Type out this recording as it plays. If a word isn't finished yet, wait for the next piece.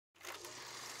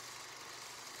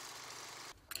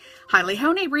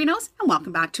Hi-ho, neighborinos, and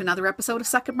welcome back to another episode of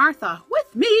Second Martha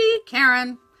with me,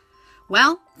 Karen.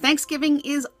 Well, Thanksgiving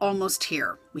is almost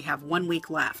here. We have 1 week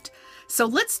left. So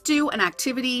let's do an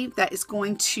activity that is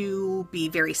going to be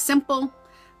very simple,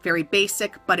 very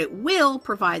basic, but it will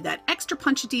provide that extra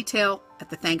punch of detail at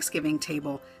the Thanksgiving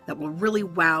table that will really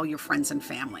wow your friends and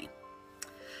family.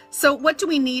 So what do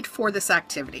we need for this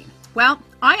activity? Well,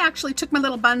 I actually took my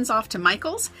little buns off to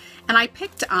Michael's and I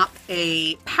picked up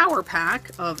a power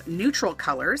pack of neutral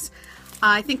colors.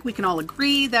 I think we can all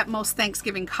agree that most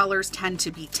Thanksgiving colors tend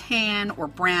to be tan or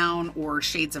brown or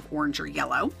shades of orange or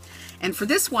yellow. And for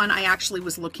this one, I actually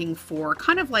was looking for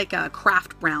kind of like a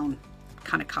craft brown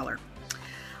kind of color.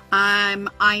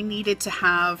 I needed to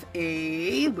have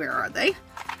a, where are they?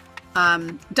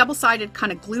 Double-sided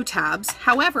kind of glue tabs.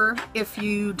 However, if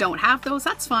you don't have those,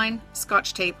 that's fine.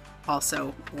 Scotch tape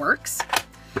also works.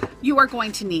 You are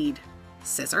going to need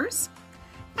scissors,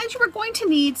 and you are going to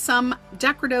need some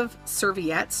decorative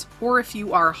serviettes, or if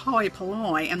you are hoi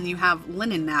polloi and you have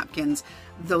linen napkins,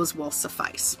 those will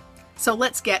suffice. So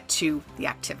let's get to the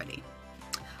activity.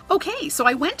 Okay, so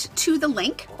I went to the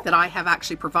link that I have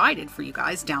actually provided for you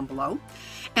guys down below,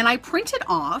 and I printed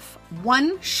off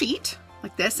one sheet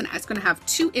like this, and it's going to have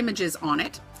 2 images on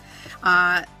it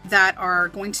that are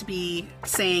going to be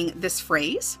saying this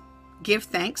phrase, give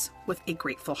thanks with a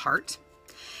grateful heart.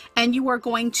 And you are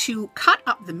going to cut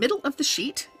up the middle of the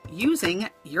sheet using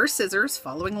your scissors,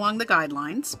 following along the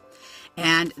guidelines.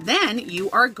 And then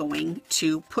you are going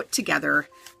to put together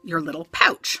your little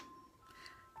pouch.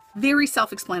 Very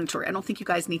self-explanatory. I don't think you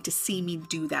guys need to see me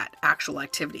do that actual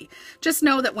activity. Just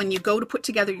know that when you go to put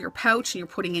together your pouch and you're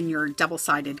putting in your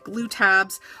double-sided glue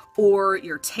tabs or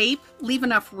your tape, leave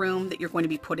enough room that you're going to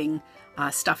be putting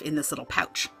stuff in this little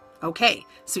pouch. Okay,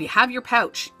 so you have your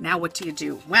pouch. Now what do you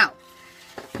do? Well,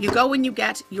 you go and you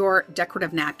get your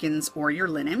decorative napkins or your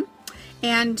linen,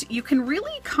 and you can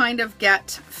really kind of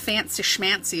get fancy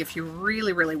schmancy if you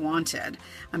really, really wanted.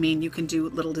 I mean, you can do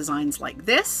little designs like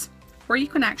this, or you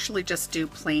can actually just do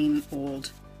plain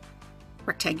old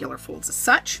rectangular folds as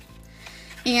such.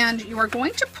 And you are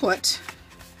going to put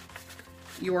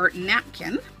your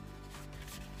napkin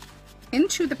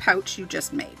into the pouch you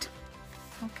just made.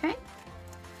 Okay?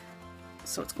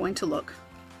 So it's going to look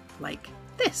like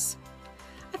this.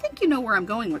 I think you know where I'm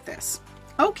going with this.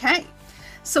 Okay,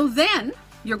 so then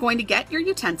you're going to get your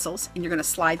utensils and you're going to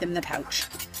slide them in the pouch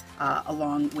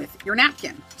along with your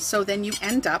napkin. So then you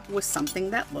end up with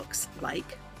something that looks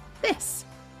like this.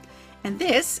 And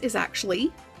this is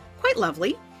actually quite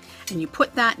lovely. And you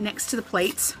put that next to the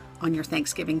plates on your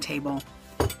Thanksgiving table.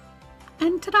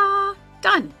 And ta-da!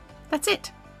 Done. That's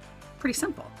it. Pretty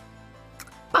simple.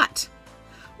 But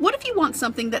what if you want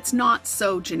something that's not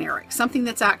so generic? Something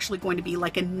that's actually going to be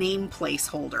like a name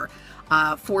placeholder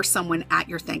for someone at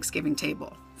your Thanksgiving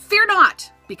table. Fear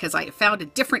not, because I have found a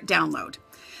different download.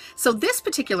 So this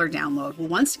particular download will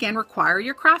once again require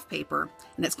your craft paper,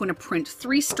 and it's going to print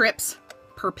 3 strips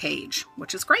per page,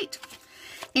 which is great.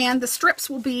 And the strips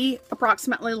will be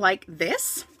approximately like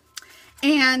this,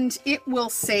 and it will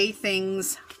say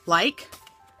things like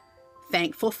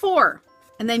thankful for,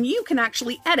 and then you can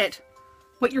actually edit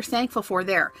what you're thankful for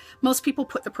there. Most people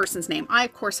put the person's name. I,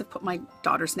 of course, have put my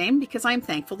daughter's name because I'm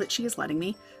thankful that she is letting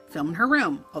me film in her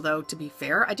room. Although, to be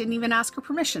fair, I didn't even ask her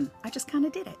permission. I just kind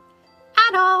of did it.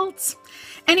 Adults!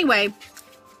 Anyway,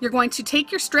 you're going to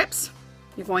take your strips,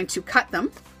 you're going to cut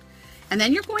them, and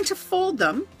then you're going to fold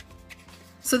them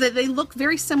so that they look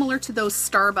very similar to those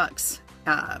Starbucks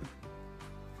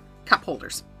cup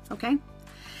holders, okay?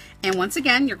 And once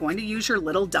again, you're going to use your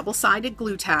little double-sided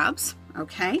glue tabs,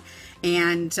 okay?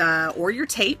 And, or your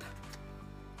tape,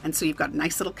 and so you've got a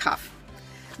nice little cuff.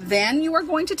 Then you are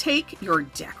going to take your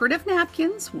decorative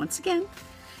napkins, once again,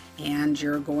 and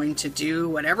you're going to do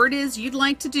whatever it is you'd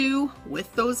like to do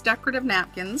with those decorative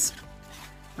napkins.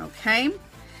 Okay,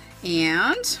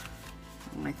 and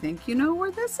I think you know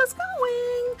where this is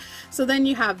going. So then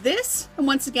you have this, and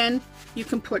once again, you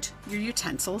can put your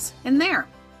utensils in there.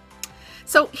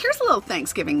 So here's a little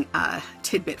Thanksgiving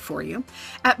tidbit for you.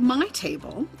 At my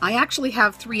table, I actually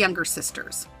have 3 younger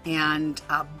sisters and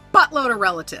a buttload of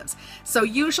relatives. So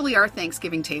usually our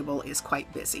Thanksgiving table is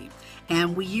quite busy.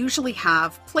 And we usually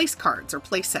have place cards or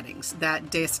place settings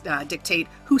that dictate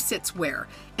who sits where.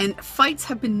 And fights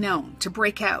have been known to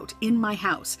break out in my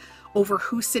house over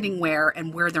who's sitting where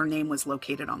and where their name was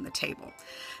located on the table.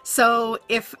 So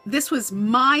if this was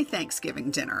my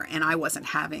Thanksgiving dinner and I wasn't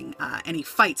having any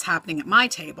fights happening at my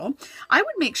table, I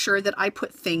would make sure that I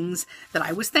put things that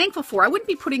I was thankful for. I wouldn't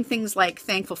be putting things like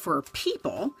thankful for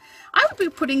people. I would be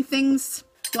putting things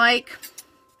like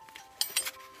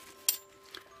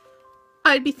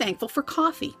I'd be thankful for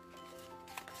coffee.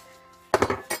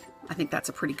 I think that's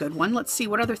a pretty good one. Let's see,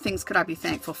 what other things could I be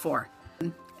thankful for?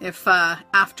 If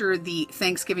after the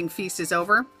Thanksgiving feast is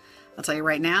over, I'll tell you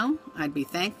right now, I'd be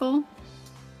thankful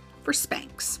for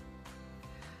Spanx.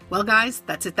 Well, guys,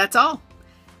 that's it. That's all.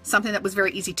 Something that was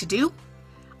very easy to do,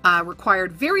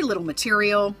 required very little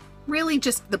material. Really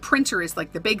just the printer is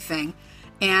like the big thing.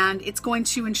 And it's going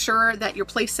to ensure that your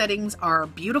place settings are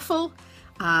beautiful,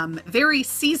 very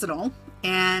seasonal,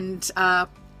 and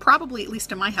probably, at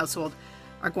least in my household,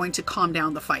 are going to calm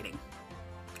down the fighting.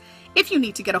 If you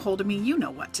need to get a hold of me, you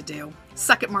know what to do.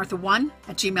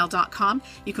 suckitmartha1@gmail.com.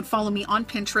 You can follow me on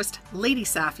Pinterest. Lady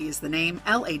Safi is the name,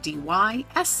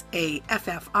 LadySaffi.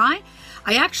 I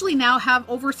actually now have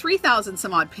over 3,000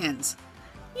 some odd pins.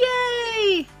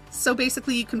 Yay! So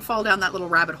basically you can fall down that little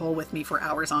rabbit hole with me for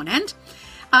hours on end.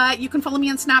 You can follow me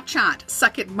on Snapchat,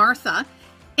 suckitmartha.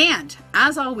 And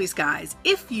as always, guys,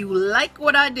 if you like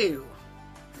what I do,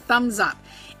 thumbs up.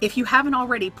 If you haven't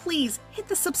already, please hit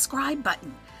the subscribe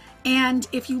button. And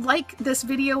if you like this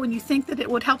video and you think that it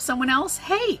would help someone else,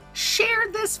 hey,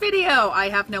 share this video. I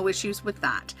have no issues with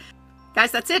that.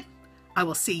 Guys, that's it. I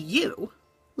will see you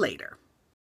later.